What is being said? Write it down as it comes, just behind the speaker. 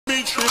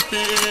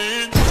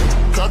tripping.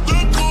 Cut the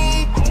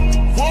coupe,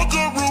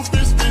 Volga roof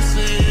is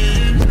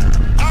missing.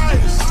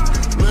 Ice,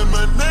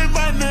 lemonade,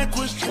 my neck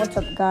was tripping. What's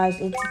up, guys?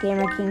 It's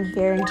Gamer King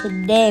here, and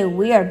today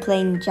we are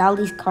playing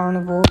Jolly's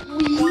Carnival.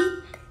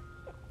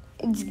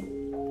 It's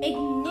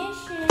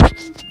ignition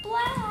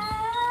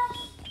blast.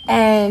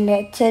 And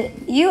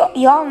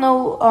y'all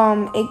know,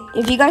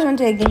 if you guys went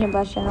to the Ignition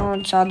Blast channel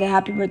and saw the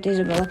Happy Birthday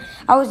Isabella,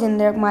 I was in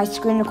there. My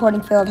screen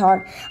recording failed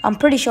hard. I'm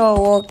pretty sure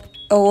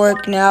it'll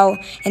work now.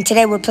 And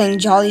today we're playing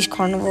Jolly's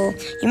Carnival.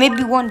 You may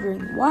be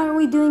wondering, why are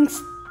we doing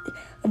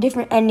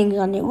different endings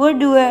on it? We'll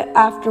do it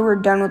after we're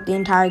done with the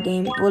entire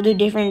game. We'll do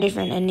different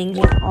endings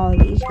in all of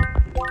these.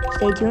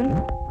 Stay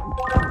tuned.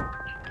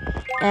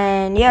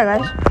 And yeah,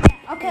 guys.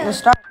 Okay, let's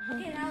start.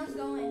 Okay, now let's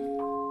go in.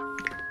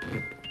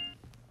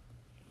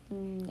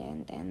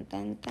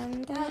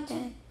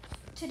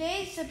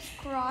 Today's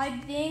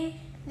subscribe thing.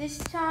 This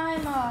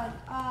time,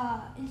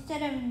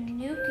 instead of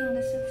nuking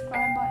the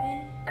subscribe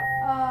button,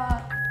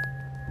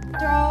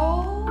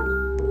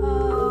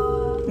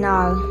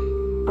 Nah,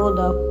 hold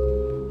up.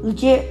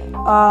 Legit,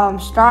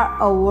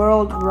 start a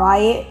world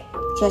riot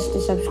just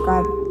to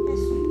subscribe.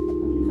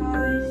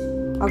 guys.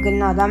 Okay,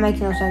 no, that makes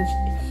no sense.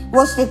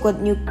 We'll stick with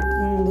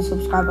nuking the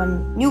subscribe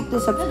button. Nuke the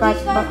subscribe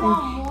These guys button.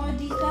 want more.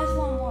 These guys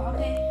want more.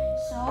 Okay,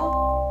 so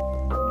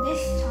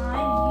this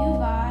time you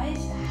guys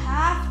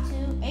have to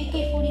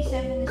AK-47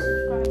 the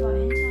subscribe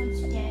button so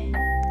it's dead.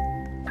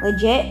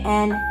 Legit,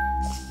 and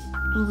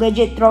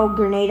legit throw a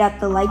grenade at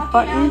the like Now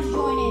button. let's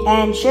join in.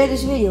 And share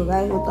this video,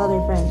 guys, with other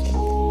friends.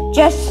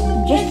 Just.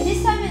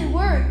 This time it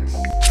works.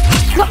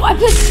 No, I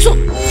played so.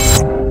 No,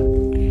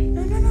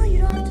 you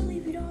don't have to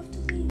leave. You don't have to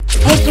leave.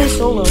 I play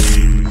solo.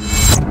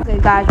 Okay,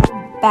 guys,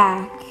 we're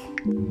back.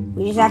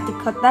 We just have to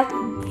cut that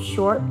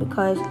short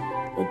because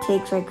it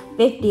takes like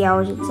 50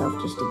 hours itself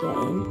just to get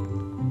in.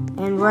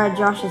 And we're at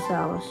Josh's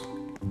house.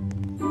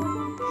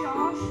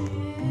 Josh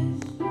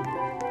is.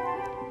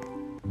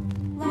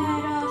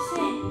 Let us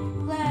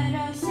in. Let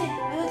us in.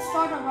 Let's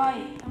start a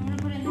riot. I'm gonna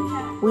put it in the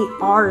chat. We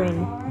are in.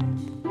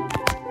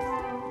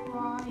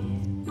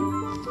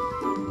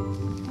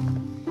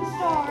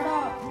 Start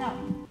up. No.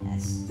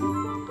 Yes.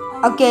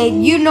 Okay,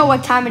 you know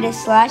what time it is.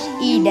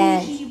 /E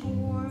dance.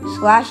 Keyboard.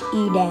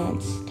 /E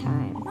dance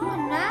time. Not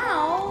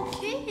now,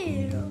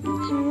 kid.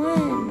 Come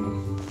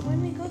on. When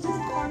we go to the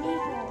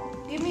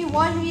carnival. Give me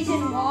one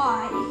reason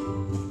why.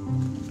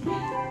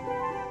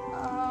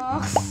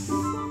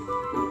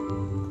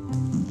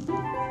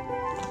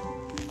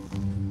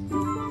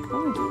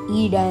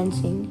 E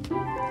dancing.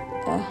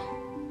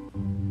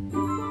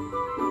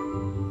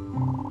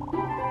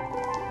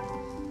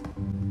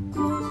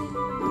 Close it.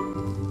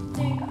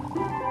 There you go.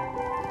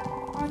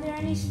 Are there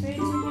any spirits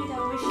in here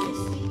that wish to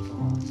speak to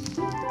us?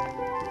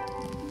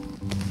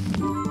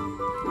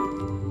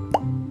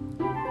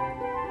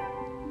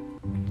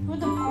 Who are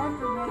the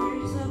Parker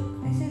brothers? Look,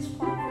 it says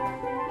Parker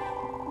brothers.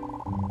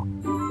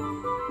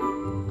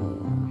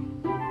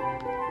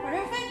 What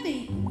if like the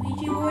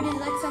Ouija board is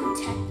like some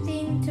tech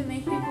thing to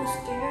make people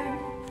scared?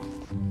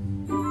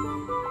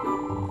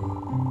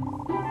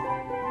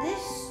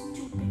 This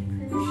stupid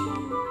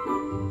Christian.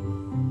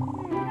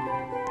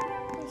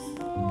 Let's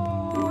go.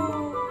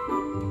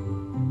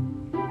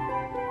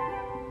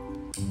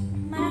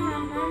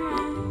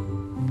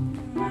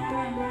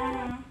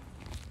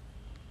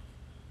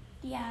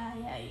 Yeah.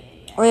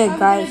 Okay, Probably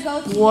guys,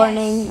 gonna go to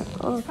warning. yes.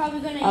 It's probably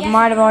gonna I yes,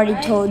 might have already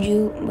right? told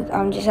you, but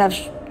I'm just have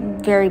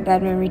very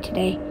bad memory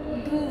today.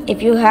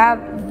 If you have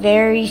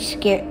very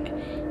scared,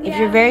 if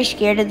you're very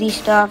scared of these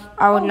stuff,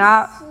 I would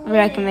not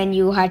recommend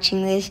you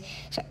watching this.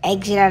 So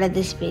exit out of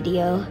this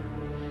video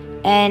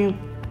and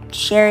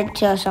share it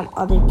to some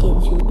other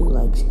kids who do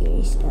like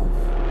scary stuff.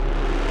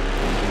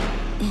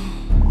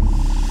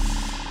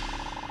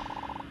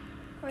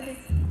 For the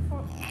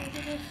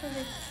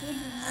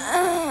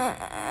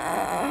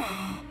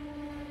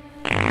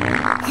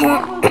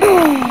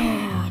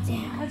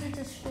because it's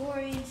a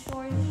story.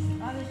 Stories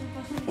are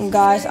supposed to be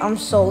Guys, I'm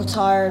so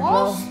tired,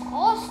 bro.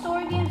 all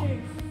story games are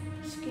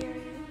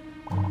scary.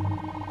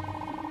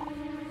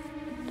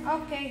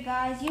 Okay,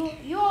 guys,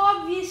 you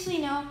obviously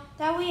know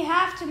that we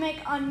have to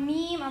make a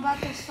meme about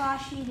the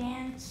slashy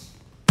dance.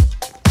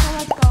 So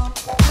let's go.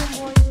 Boom,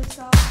 boys, let's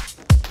go.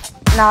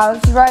 Now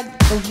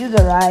let's do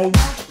the ride.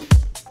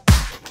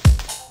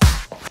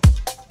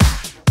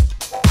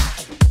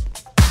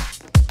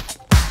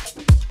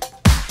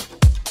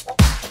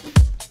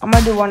 I'm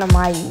gonna do one of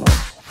my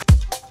emotes.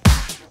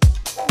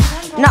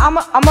 No, I'm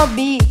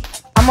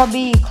gonna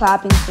be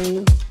clapping for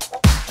you.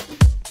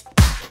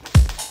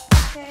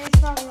 Okay, it's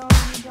probably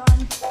already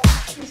done.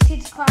 This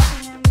kid's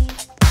clapping at me.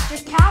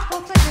 Your cap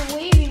looks like you're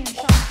waving or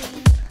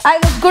something.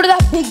 Alright, let's go to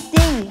that big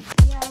thing.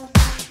 Yeah,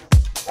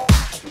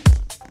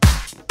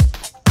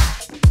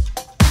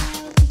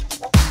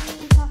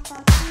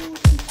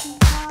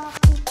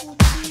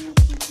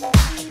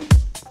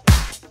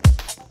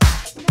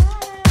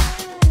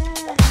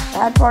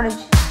 That part is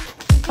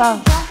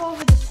come. jump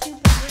over the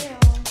stupid rail.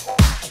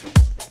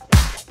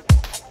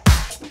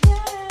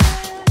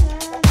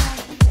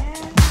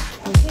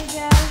 Okay,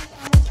 guys,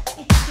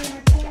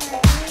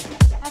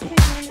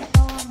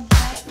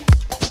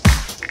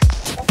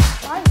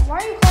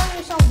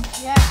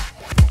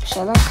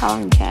 So don't call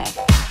him Jack. 3,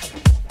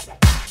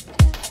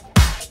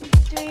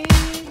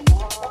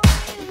 4,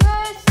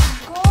 let's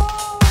go.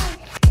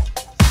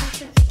 So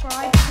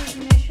subscribe to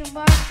Ignition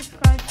Blast,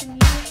 subscribe to me.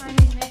 I'm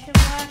Ignition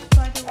Blast,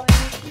 by the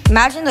way.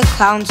 Imagine the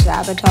clown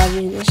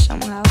sabotages this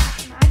somehow.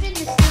 Imagine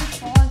this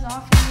thing falls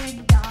off and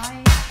we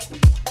die.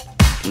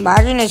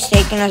 Imagine it's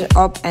taking us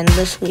up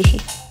endlessly.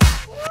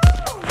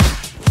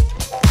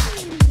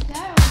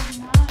 That was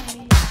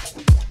nice.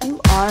 You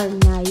are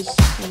nice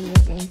in the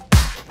game.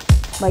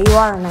 But you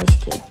are a nice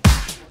kid.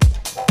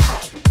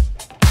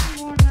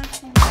 More nice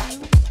than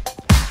you.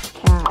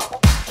 Cat.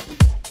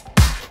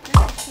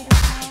 That's a kid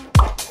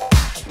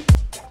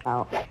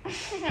Out.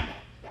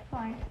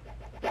 Fine.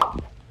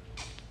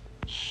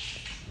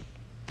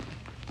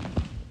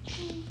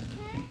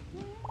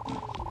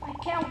 I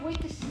can't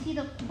wait to see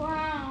the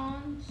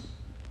clowns.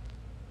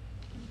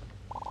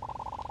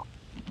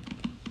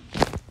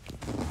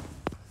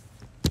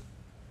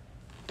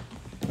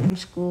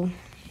 School.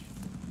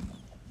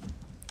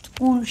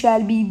 School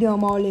shall be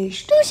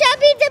demolished. Who shall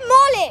be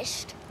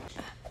demolished?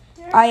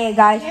 Oh yeah,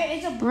 guys. There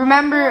is a blood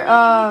Remember,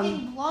 warning. If you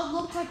think blood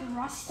looks like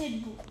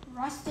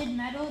rusted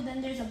metal,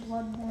 then there's a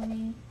blood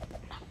warning.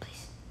 No,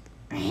 please.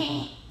 No,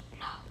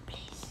 No,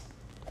 please.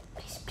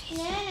 Please,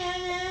 please.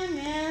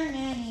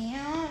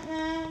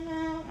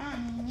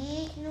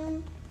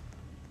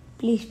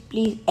 Please,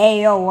 please.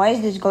 Hey, yo, why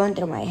is this going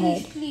through my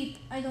head? Please sleep.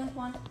 I don't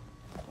want.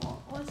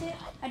 What was it?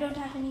 I don't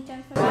have any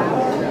time for that.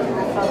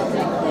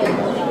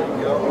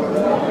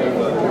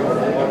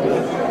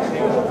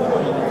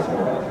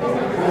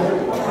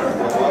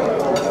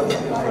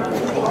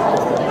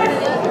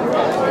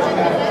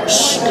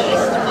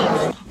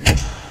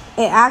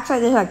 It acts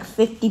like there's like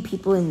 50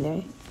 people in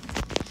there.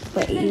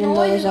 But The even though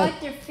noise there's is like,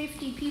 like there are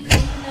 50 people,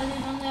 even though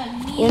there's only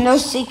like me. even though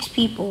 6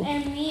 people.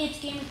 And me, it's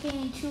Gamer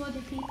King and 2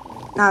 other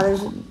people. Now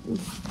there's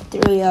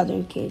 3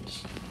 other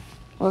kids.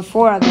 Or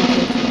 4 other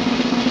kids.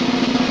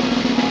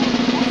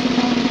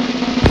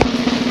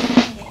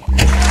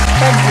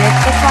 Cedric,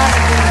 it's on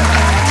the game.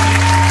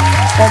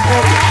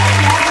 Cedric.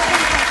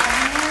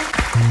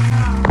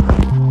 That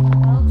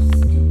looks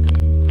stupid.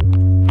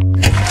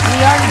 We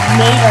already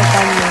made our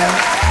thumbnail.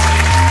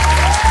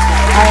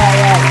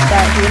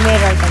 Yeah, we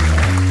made our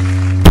thumbnail.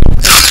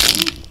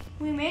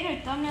 We made our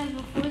thumbnails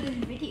before this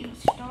video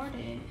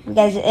started.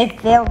 Guys, it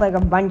failed like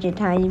a bunch of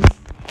times.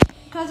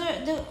 Because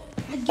the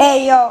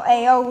Hey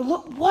yo,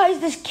 look, why is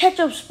this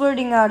ketchup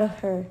spurting out of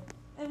her?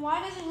 And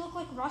why does it look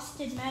like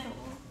rusted metal?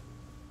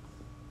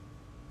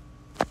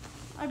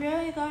 I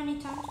barely got any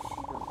time to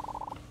shoot.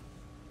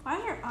 Why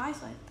are her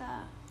eyes like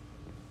that?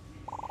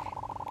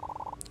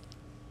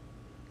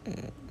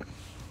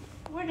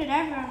 Where did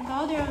everyone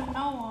go? There was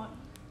no one.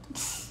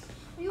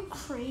 Are you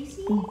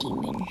crazy?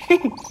 Demon.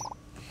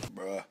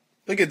 Bruh,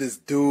 look at this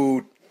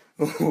dude.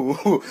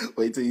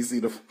 Wait till you see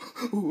the.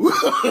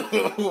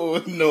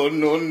 No,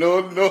 no, no,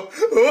 no.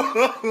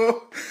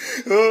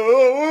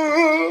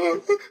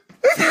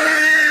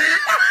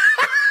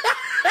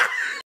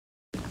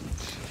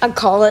 I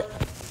call it.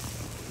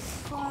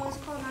 Oh, let's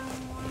call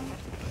 911.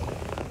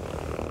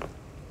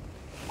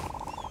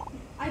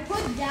 I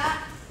put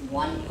that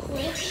one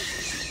clip.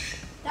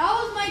 That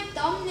was my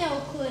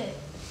thumbnail clip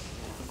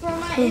for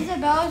my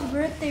Isabella's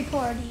birthday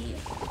party.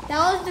 That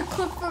was the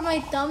clip for my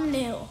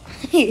thumbnail.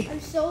 I'm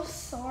so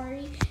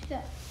sorry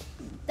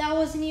that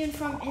wasn't even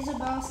from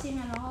Isabel's thing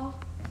at all.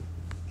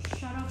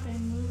 Shut up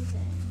and move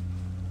then.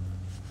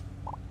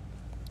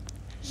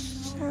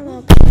 Shut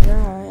up,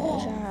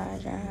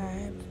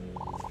 drive.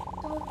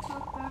 Don't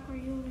talk back or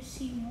you will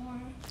see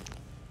more.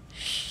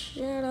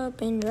 Shut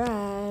up and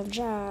drive.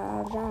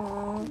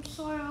 I'm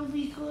sorry, I'll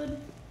be good.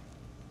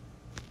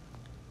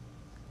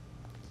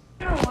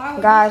 I don't know why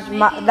we're Guys, just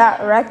making that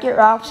it- Wreck-It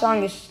Ralph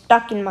song is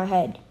stuck in my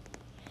head.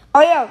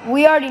 Oh yeah,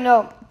 we already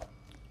know.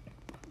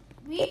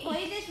 We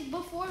played this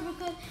before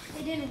because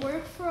it didn't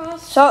work for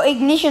us. So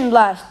Ignition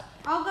Blast.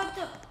 I'll get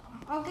the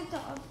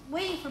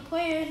waiting for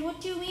players. What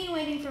do you mean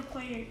waiting for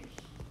players?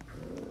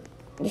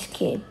 This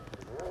kid.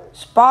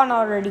 Spawn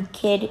already,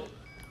 kid.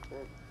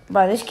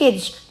 Bro, this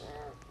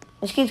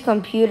kid's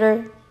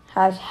computer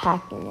has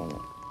hacking in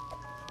it.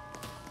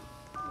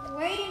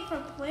 Waiting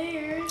for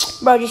players.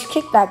 Bro, just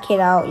kick that kid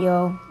out,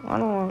 yo. I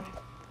don't want.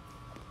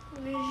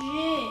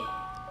 Legit.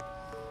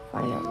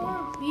 Finally.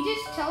 You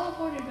just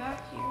teleported back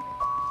here.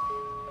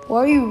 Why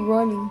are you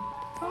running?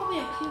 Probably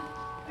a cute.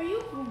 Are you?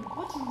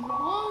 What's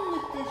wrong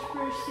with this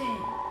person?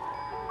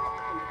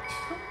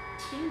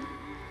 Timmy.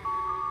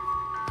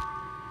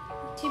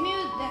 Timmy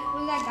was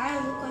that guy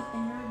who looked like the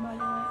nerd, by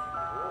the way.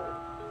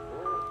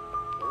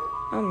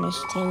 I miss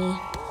Timmy.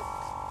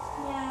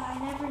 Yeah, I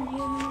never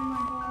knew him in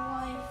my whole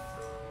life.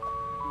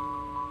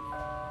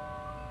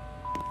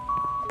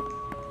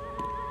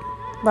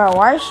 Bro,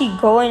 why is she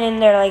going in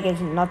there like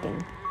it's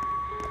nothing?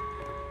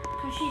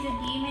 Cause she's a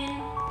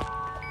demon.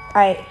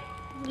 Alright,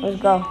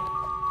 let's go.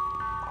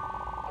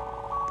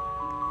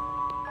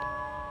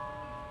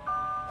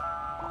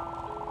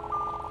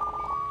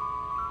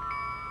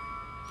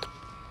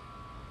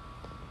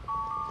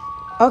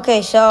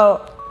 Okay,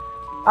 so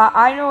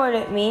I know what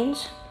it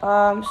means.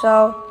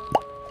 So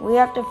we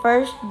have to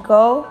first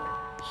go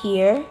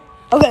here.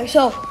 Okay,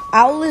 so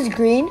owl is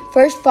green.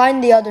 First,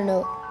 find the other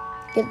note.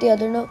 Get the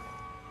other note.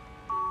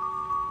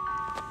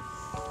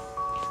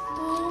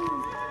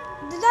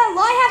 Did that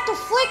light have to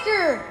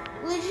flicker?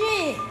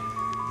 Legit.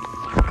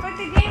 It's like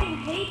the game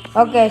hates me.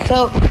 Okay,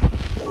 so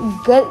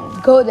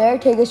go there.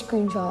 Take a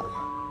screenshot.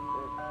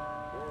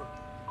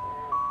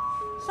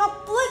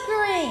 Stop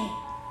flickering.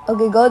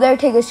 Okay, go there.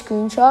 Take a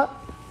screenshot.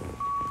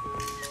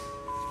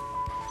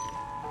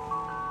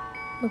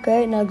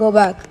 Okay, now go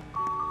back.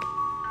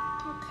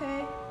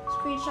 Okay.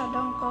 Screenshot,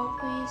 don't go,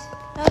 please.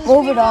 No, the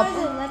Move it up. screenshot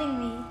isn't letting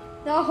me.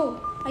 No,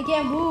 I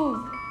can't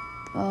move.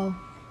 Oh.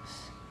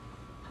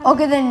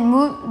 Okay, then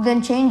move.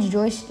 Then change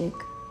joystick.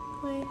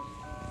 Wait.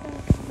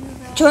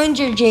 Change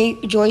your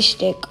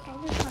joystick. I'll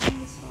be cutting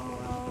this all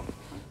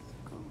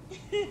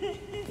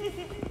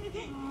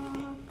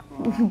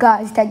out.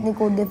 Guys,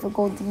 technical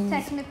difficulties.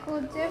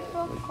 Technical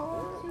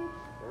difficulty.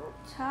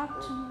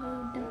 Tap to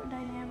load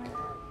dynamic.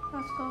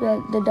 Let's go.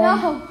 The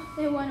No,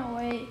 it went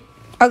away.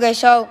 Okay,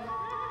 so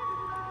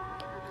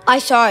I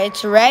saw it.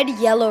 It's red,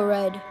 yellow,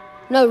 red.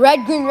 No,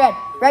 red, green, red.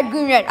 Red,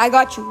 green, red. I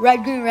got you.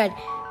 Red, green, red.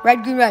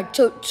 Red, green, red.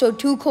 So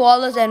 2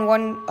 koalas and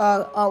 1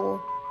 owl.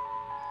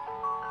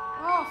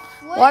 Oh,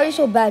 flip. Why are you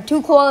so bad?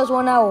 2 koalas,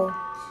 1 owl.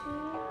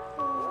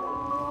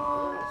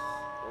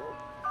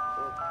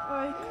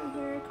 Alright, come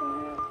here. 2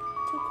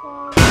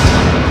 claws.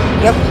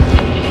 Yep.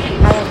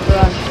 I have to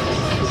run.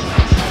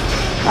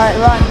 Alright,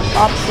 run.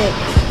 Opposite.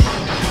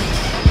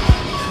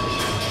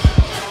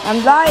 I'm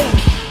dying.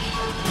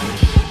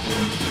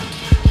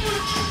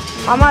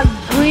 I'm at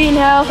green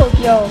health,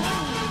 yo.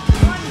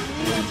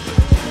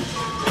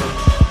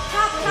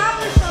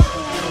 Tap or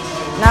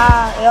something.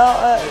 Nah, they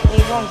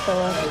won't kill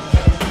us.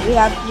 We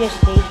have to just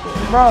stay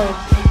here. Bro,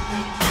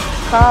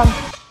 come.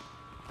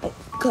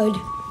 Good.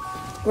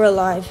 We're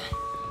alive.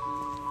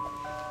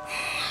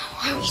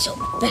 Why are we so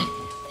bad at this?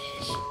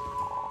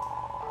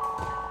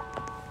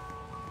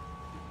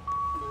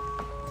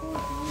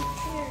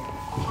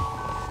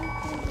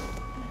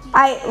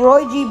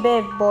 Roy G.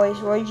 Biv, boys.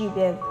 Roy G.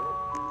 Biv.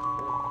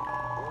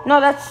 No,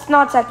 that's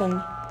not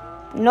second.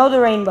 Know the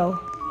rainbow. Yeah,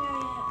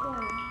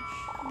 orange.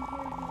 Come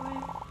here, boy.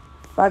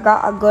 If I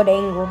got a good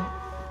angle,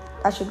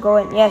 I should go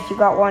in. Yes, you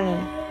got one in.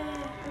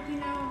 Okay,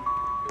 now.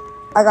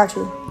 I got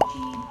you.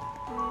 Gee,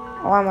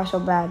 Why am I so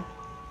bad?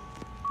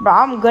 Bro,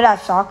 I'm good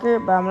at soccer,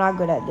 but I'm not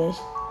good at this.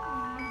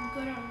 I'm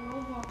good at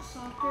Roblox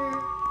soccer.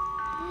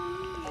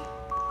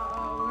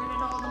 Where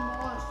did all the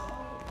balls go?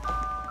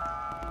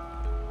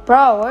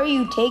 Bro, where are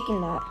you taking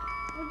that?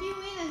 What do you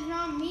mean it's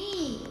not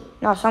me?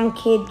 No, some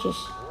kid just...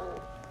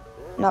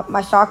 No,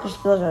 my soccer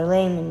skills are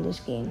lame in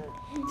this game.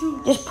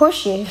 Just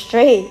push it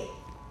straight.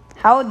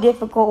 How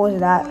difficult was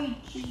that?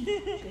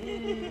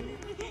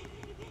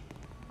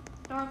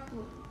 Dark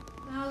blue.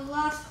 Now the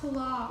last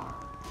color.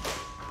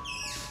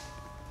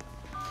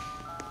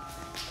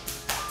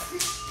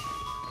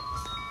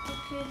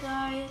 Okay,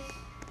 guys.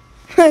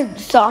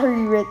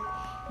 Sorry, Rick.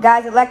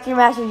 Guys, Electric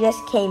Master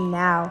just came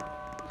now.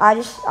 I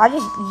just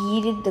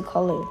yeeted the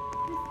color.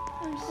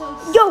 I'm so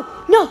sorry. Yo,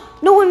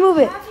 no one move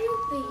it. Have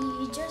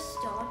you just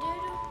started?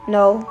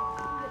 No. We're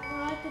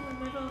like in the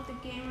middle of the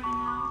game right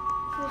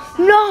now. Feels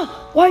sad. No,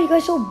 why are you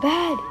guys so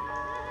bad?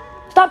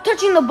 Stop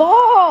touching the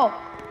ball.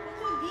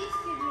 That's what these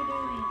kids are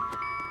doing.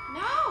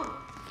 No!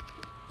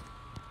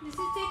 This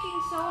is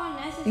taking so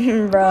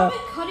unnecessary. Bro. I'm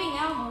probably cutting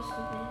out most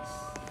of this.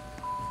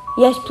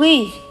 Yes,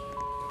 please.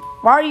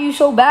 Why are you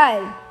so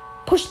bad?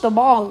 Push the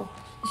ball.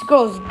 This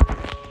girl's...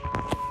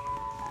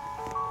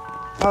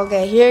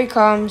 Okay, here it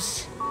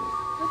comes.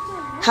 What the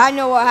heck? I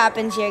know what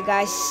happens here,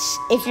 guys.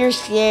 If you're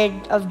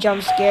scared of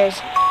jump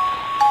scares,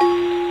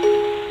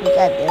 look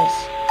at this.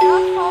 That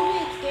was probably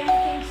a Gamer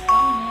King's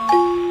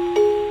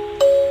thumbnail.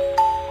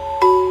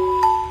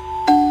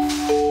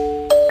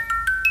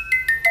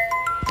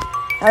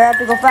 I have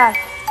to go fast.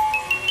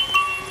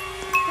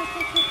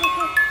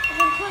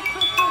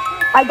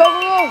 I go in.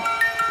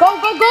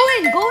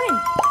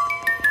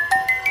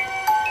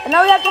 And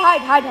now we have to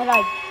hide.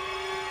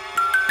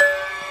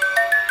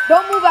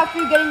 Don't move after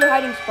you get in your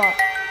hiding spot.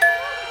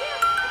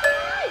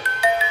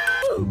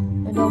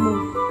 And don't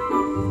move.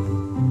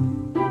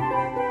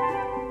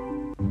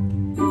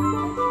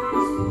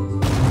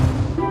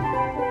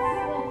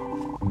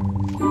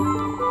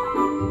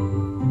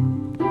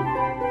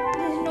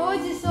 This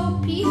noise is so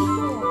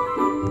peaceful.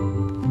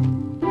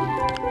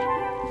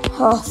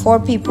 Oh, 4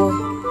 people.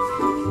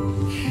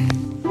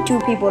 2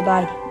 people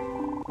died.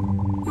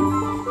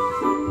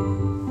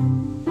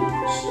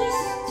 She's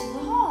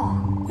strong.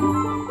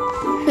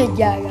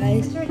 Yeah,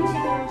 guys. It's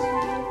ridiculous.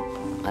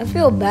 I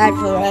feel bad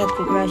for the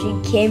electric man. She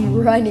came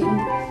running.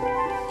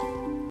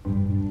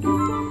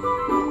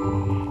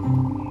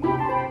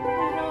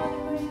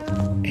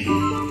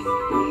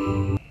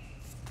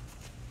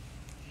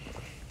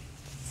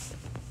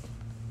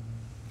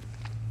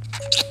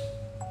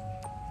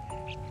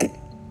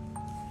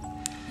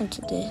 What's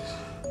this?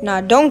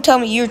 Nah, don't tell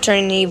me you're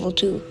turning evil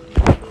too.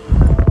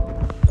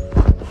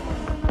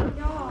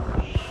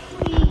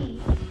 Please.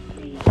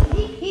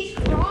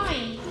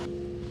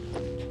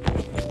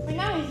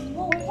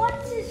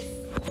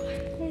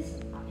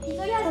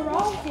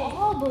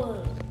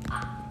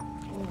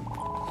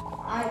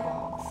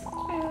 eyeballs.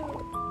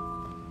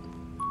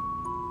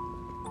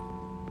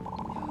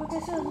 Oh,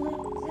 this is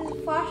a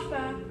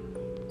flashback.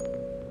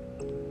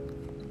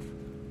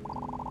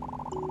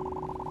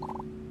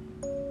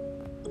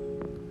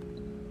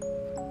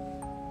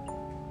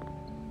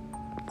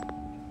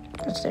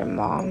 That's their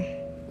mom.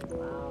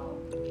 Wow.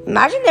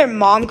 Imagine their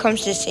mom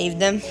comes to save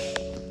them.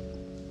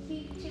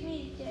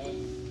 Jimmy's dead.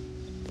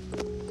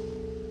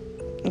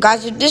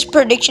 Guys, if this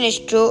prediction is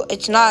true,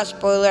 it's not a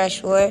spoiler, I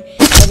swear.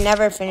 I've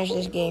never finished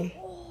this game.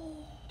 Oh,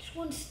 this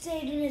one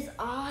stayed in his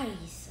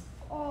eyes.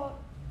 Oh,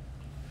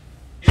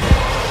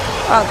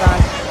 Oh,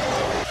 God.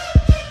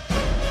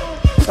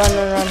 Run,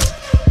 run, run.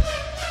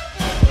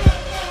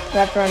 You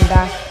have to run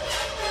back.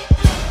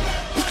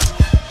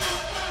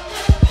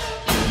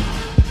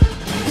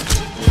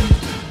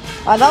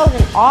 Oh, that was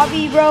an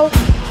obby, bro.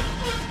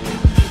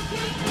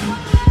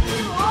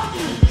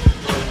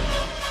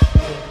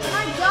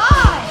 my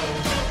God!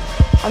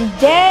 I'm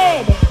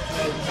dead.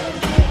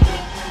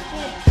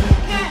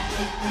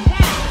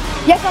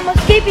 Yes, I'm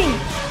escaping.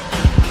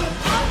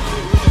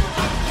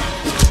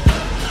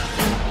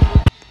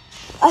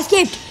 I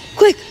escaped.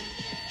 Quick.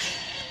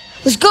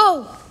 Let's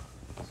go.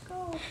 Let's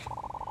go.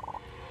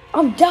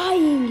 I'm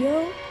dying,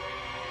 yo.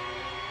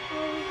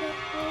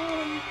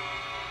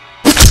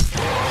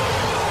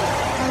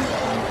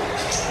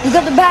 You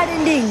got the bad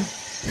ending.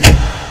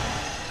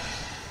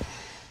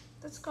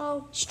 Let's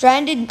go.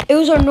 Stranded. It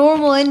was our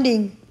normal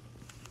ending.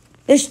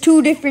 There's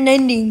two different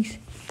endings.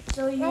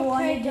 So you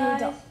want to Okay, do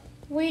guys.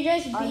 We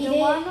just beat other it.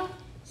 one?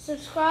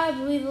 Subscribe,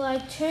 leave a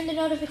like, turn the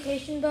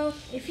notification bell.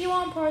 If you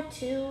want part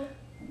 2,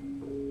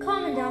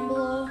 comment down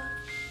below.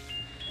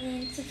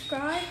 And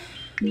subscribe.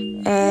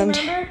 And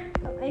Remember,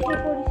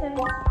 AK-47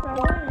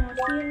 subscriber, and I'll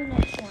see you in the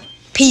next one.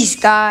 peace,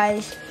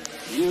 guys.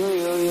 Yeah,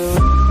 yeah,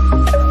 yeah.